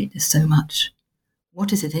 Why do you hate this so much?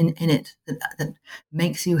 What is it in it that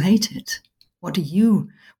makes you hate it? What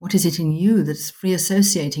is it in you that's free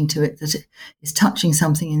associating to it, that is touching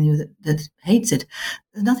something in you that hates it?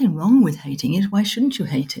 There's nothing wrong with hating it. Why shouldn't you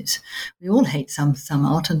hate it? We all hate some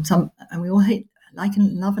art, and we all like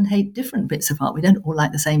and love and hate different bits of art. We don't all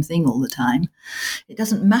like the same thing all the time. It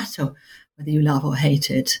doesn't matter whether you love or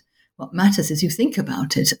hate it. What matters is you think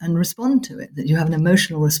about it and respond to it, that you have an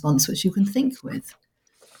emotional response which you can think with.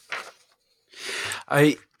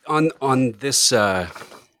 On this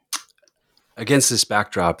against this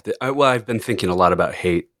backdrop, I've been thinking a lot about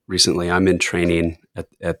hate recently. I'm in training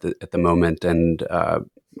at the moment, and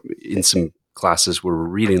in some classes where we're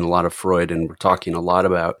reading a lot of Freud, and we're talking a lot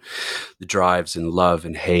about the drives in love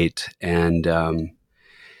and hate. And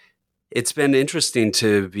it's been interesting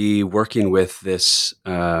to be working with this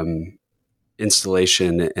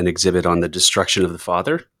installation and exhibit on the destruction of the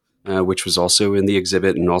father, which was also in the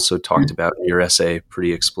exhibit and also talked about in your essay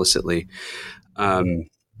pretty explicitly.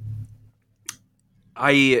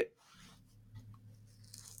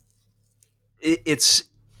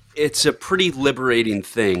 It's a pretty liberating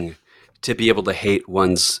thing to be able to hate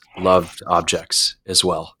one's loved objects as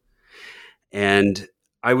well. And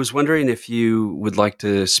I was wondering if you would like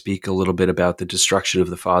to speak a little bit about the destruction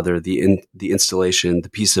of the father, the installation, the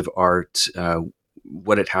piece of art,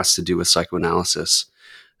 what it has to do with psychoanalysis,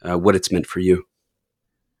 what it's meant for you.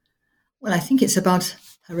 Well, I think it's about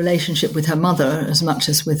her relationship with her mother as much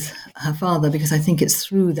as with her father, because I think it's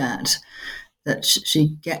through that she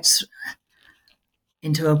gets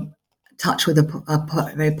into a touch with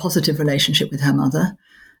a very positive relationship with her mother,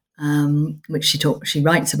 which she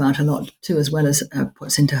writes about a lot too, as well as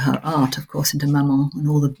puts into her art, of course, into Maman and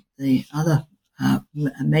all the other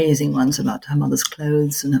amazing ones about her mother's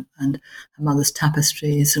clothes and her mother's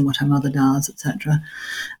tapestries and what her mother does, etc.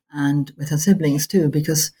 And with her siblings too,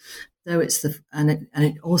 because though it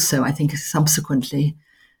also, I think, subsequently,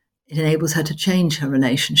 it enables her to change her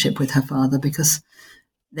relationship with her father, because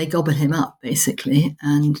they gobble him up, basically,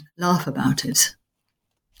 and laugh about it.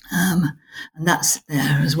 And that's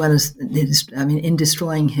there, as well as, in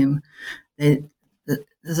destroying him,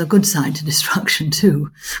 there's a good side to destruction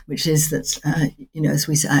too, which is that,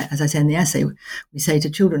 as I say in the essay, we say to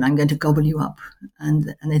children, I'm going to gobble you up.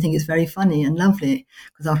 And they think it's very funny and lovely,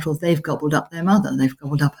 because after all, they've gobbled up their mother. They've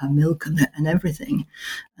gobbled up her milk and everything.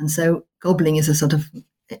 And so gobbling is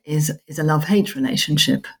a love-hate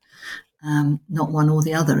relationship. Not one or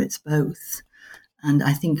the other, it's both. And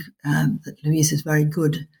I think that Louise is very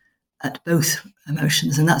good at both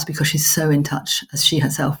emotions, and that's because she's so in touch, as she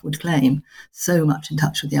herself would claim, so much in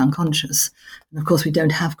touch with the unconscious. And of course, we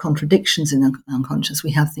don't have contradictions in the unconscious. We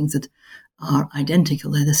have things that are identical,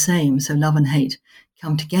 they're the same. So love and hate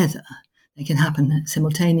come together. They can happen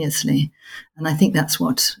simultaneously. And I think that's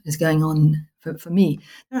what is going on for me.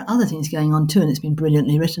 There are other things going on too, and it's been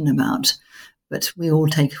brilliantly written about. But we all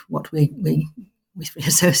take what we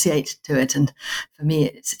associate to it, and for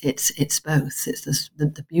me, it's both. It's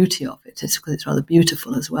the beauty of it. It's because it's rather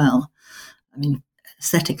beautiful as well. I mean,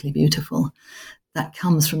 aesthetically beautiful. That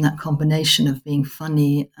comes from that combination of being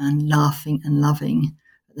funny and laughing and loving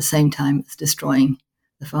at the same time as destroying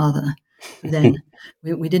the father. Then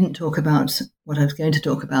we didn't talk about what I was going to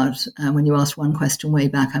talk about when you asked one question way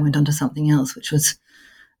back. I went on to something else, which was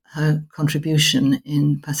her contribution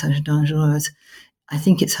in Passage Dangereuse. I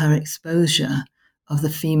think it's her exposure of the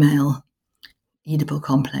female Oedipal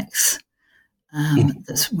complex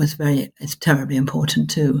it's terribly important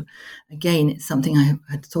too. Again, it's something I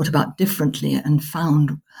had thought about differently and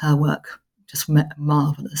found her work just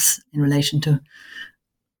marvelous in relation to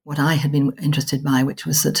what I had been interested by, which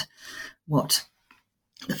was that what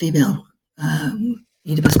the female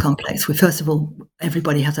Oedipus complex, well, first of all,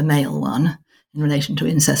 everybody has a male one in relation to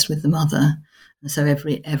incest with the mother. And so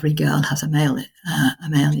every girl has a male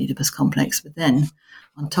Oedipus complex. But then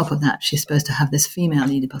on top of that, she's supposed to have this female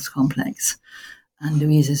Oedipus complex. And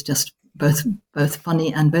Louise is just both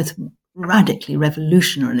funny and both radically,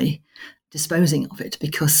 revolutionarily disposing of it,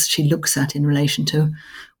 because she looks at in relation to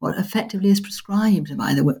what effectively is prescribed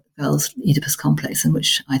by the girl's Oedipus complex, and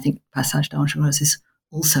which I think Passage Dangereuse is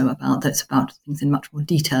also about. That's about things in much more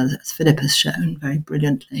detail, as Philip has shown very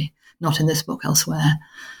brilliantly, not in this book, elsewhere.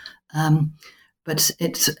 But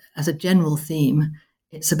it's, as a general theme,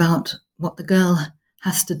 it's about what the girl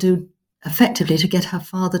has to do effectively to get her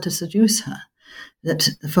father to seduce her. That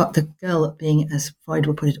the girl, being, as Freud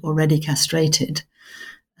would put it, already castrated,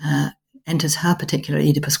 enters her particular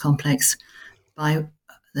Oedipus complex by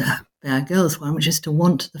a girl's one, which is to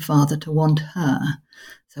want the father to want her.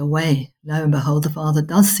 So lo and behold, the father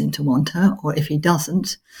does seem to want her, or if he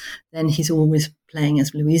doesn't, then he's always playing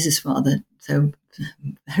as Louise's father, so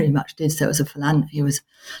very much did so as a philanderer. He was,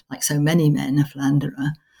 like so many men, a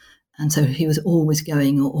philanderer. And so he was always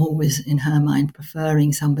going, or always in her mind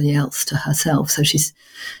preferring somebody else to herself. So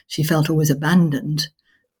she felt always abandoned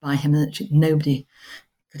by him, and that nobody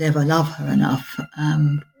could ever love her enough.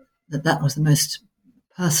 That was the most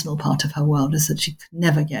personal part of her world, is that she could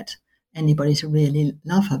never get anybody to really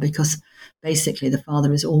love her, because basically the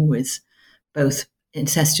father is always both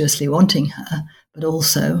incestuously wanting her, but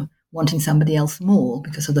also wanting somebody else more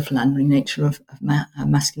because of the philandering nature of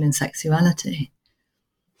masculine sexuality.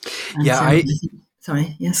 And yeah,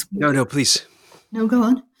 sorry, yes? No, please. No, go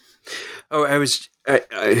on. Oh,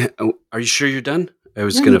 are you sure you're done?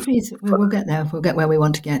 Please, we'll get there. We'll get where we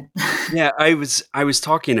want to get. Yeah, I was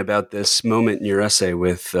talking about this moment in your essay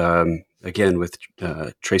with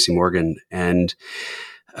Tracy Morgan, and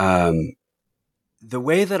the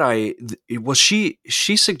way that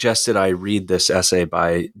she suggested I read this essay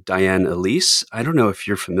by Diane Elise. I don't know if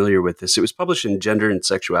you're familiar with this. It was published in Gender and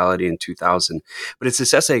Sexuality in 2000, but it's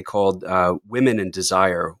this essay called Women and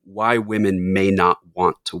Desire, Why Women May Not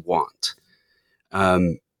Want to Want.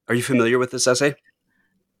 Are you familiar with this essay?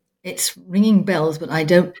 It's ringing bells, but I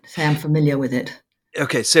don't say I'm familiar with it.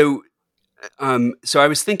 Okay, so I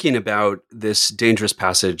was thinking about this dangerous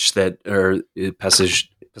passage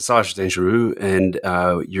Passage Dangereux, and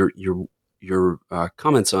your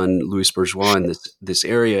comments on Louis Bourgeois in this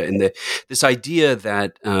area, and this idea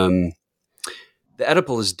that the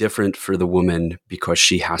Oedipal is different for the woman because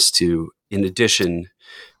she has to, in addition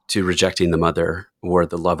to rejecting the mother or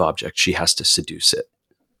the love object, she has to seduce it,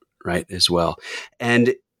 right, as well.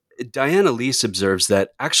 And Diane Elise observes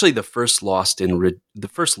that actually the first loss and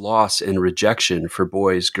rejection for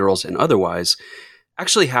boys, girls, and otherwise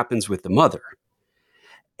actually happens with the mother.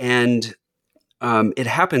 And it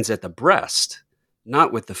happens at the breast,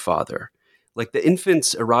 not with the father. Like the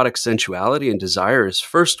infant's erotic sensuality and desire is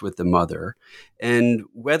first with the mother. And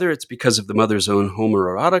whether it's because of the mother's own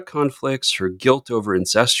homoerotic conflicts, her guilt over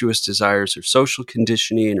incestuous desires, her social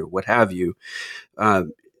conditioning, or what have you,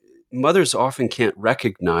 mothers often can't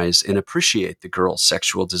recognize and appreciate the girl's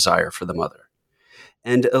sexual desire for the mother.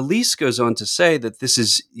 And Elise goes on to say that this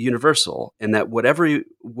is universal, and that what every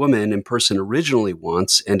woman and person originally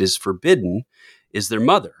wants and is forbidden is their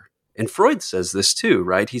mother. And Freud says this too,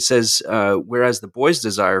 right? He says, whereas the boy's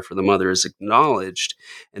desire for the mother is acknowledged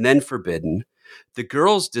and then forbidden, the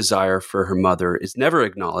girl's desire for her mother is never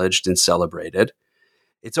acknowledged and celebrated.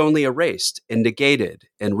 It's only erased and negated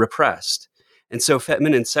and repressed. And so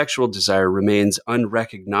feminine sexual desire remains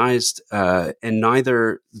unrecognized, and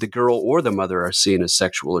neither the girl or the mother are seen as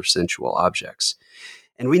sexual or sensual objects.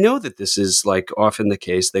 And we know that this is like often the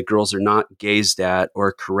case, that girls are not gazed at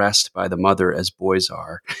or caressed by the mother as boys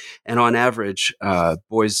are. And on average,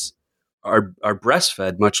 boys are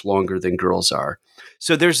breastfed much longer than girls are.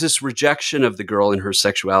 So there's this rejection of the girl and her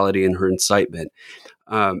sexuality and her excitement.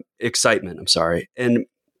 And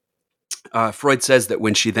Freud says that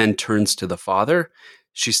when she then turns to the father,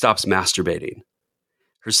 she stops masturbating.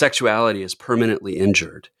 Her sexuality is permanently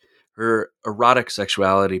injured. Her erotic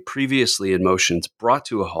sexuality, previously in motion, is brought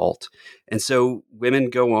to a halt. And so women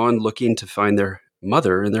go on looking to find their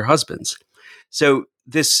mother and their husbands. So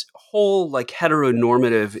this whole like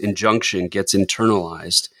heteronormative injunction gets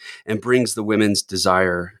internalized and brings the women's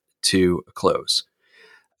desire to a close.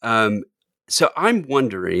 So I'm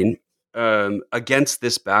wondering, against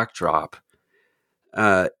this backdrop,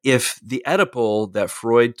 if the Oedipal that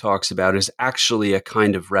Freud talks about is actually a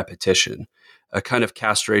kind of repetition, a kind of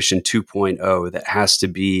castration 2.0 that has to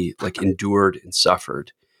be like endured and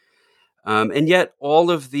suffered. And yet all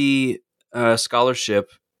of the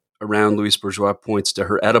scholarship around Louise Bourgeois points to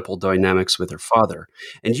her Oedipal dynamics with her father.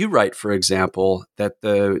 And you write, for example, that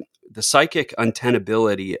the psychic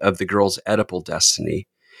untenability of the girl's Oedipal destiny,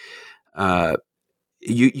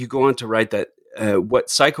 you go on to write that what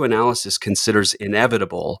psychoanalysis considers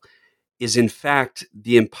inevitable is in fact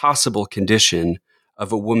the impossible condition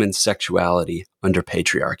of a woman's sexuality under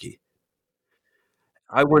patriarchy.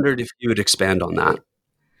 I wondered if you would expand on that.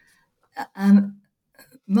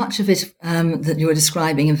 Much of it that you were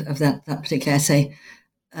describing of that particular essay,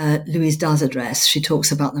 Louise does address. She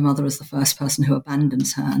talks about the mother as the first person who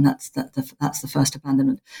abandons her, and that's the first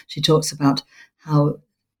abandonment. She talks about how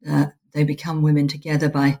they become women together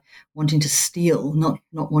by wanting to steal, not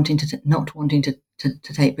wanting to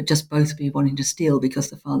take, but just both be wanting to steal because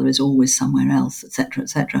the father is always somewhere else, etc.,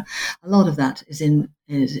 etc. A lot of that is in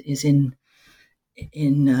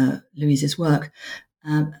Louise's work.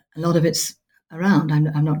 A lot of it's around.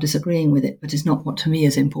 I'm not disagreeing with it, but it's not what to me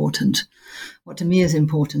is important. What to me is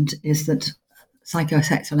important is that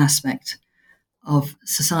psychosexual aspect of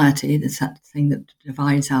society, that's that thing that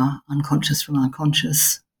divides our unconscious from our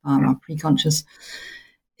conscious, our preconscious,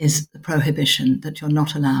 is the prohibition that you're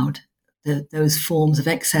not allowed those forms of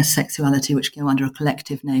excess sexuality which go under a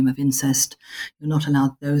collective name of incest. You're not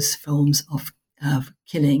allowed those forms of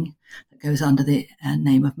killing that goes under the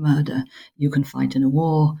name of murder. You can fight in a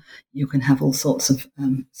war. You can have all sorts of,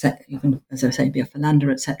 you can, as I say, be a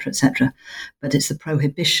philanderer, etc., etc. But it's the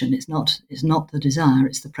prohibition. It's not the desire.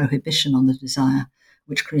 It's the prohibition on the desire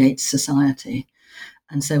which creates society.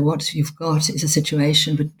 And so what you've got is a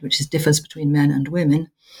situation which differs between men and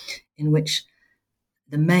women, in which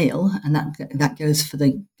the male, and that goes for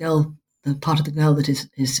the girl, the part of the girl that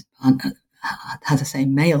has the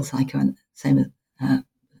same male psycho, and same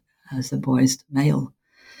as the boy's male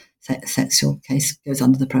sexual case, goes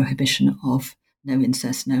under the prohibition of no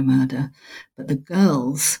incest, no murder. But the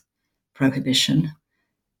girl's prohibition,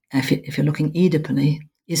 if you're looking Oedipally,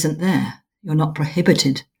 isn't there. You're not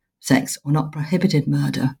prohibited sex or not prohibited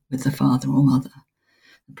murder with the father or mother.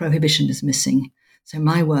 The prohibition is missing. So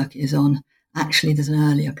my work is on, actually there's an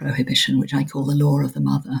earlier prohibition, which I call the law of the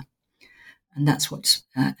mother. And that's what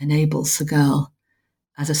enables the girl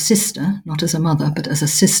as a sister, not as a mother, but as a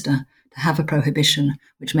sister, to have a prohibition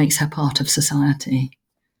which makes her part of society.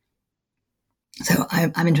 So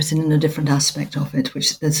I'm interested in a different aspect of it,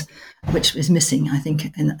 which is missing, I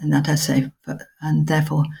think, in that essay. And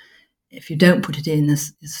therefore, if you don't put it in,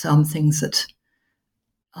 there's some things that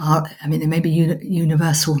are, there may be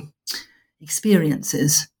universal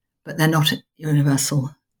experiences, but they're not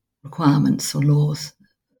universal requirements or laws.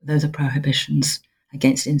 Those are prohibitions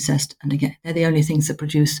against incest, and again, they're the only things that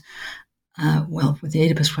produce, with the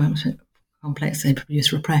Oedipus complex, they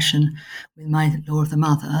produce repression. With my law of the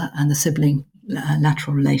mother and the sibling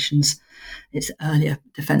lateral relations, it's earlier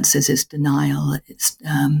defences, it's denial, it's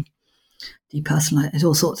depersonalized, it's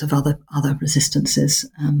all sorts of other resistances,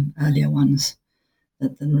 earlier ones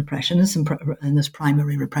than repression. And there's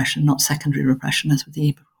primary repression, not secondary repression, as with the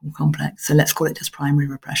Oedipus complex. So let's call it just primary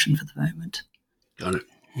repression for the moment. Got it.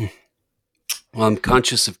 Well, I'm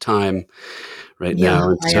conscious of time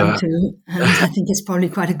now. I am too. And I think it's probably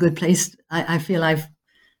quite a good place. I feel I've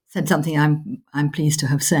said something I'm pleased to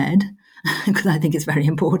have said, because I think it's very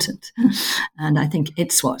important. And I think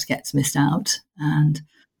it's what gets missed out. And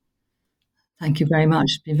thank you very much.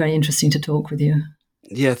 It's been very interesting to talk with you.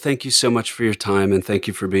 Yeah, thank you so much for your time, and thank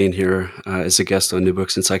you for being here as a guest on New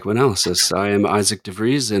Books in Psychoanalysis. I am Isaac de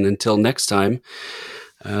Vries, and until next time,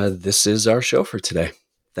 this is our show for today.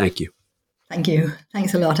 Thank you. Thank you.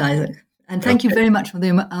 Thanks a lot, Isaac. And thank you very much for the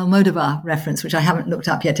Almodovar reference, which I haven't looked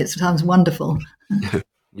up yet. It sounds wonderful.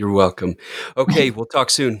 You're welcome. Okay, we'll talk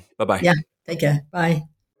soon. Bye-bye. Yeah, take care. Bye.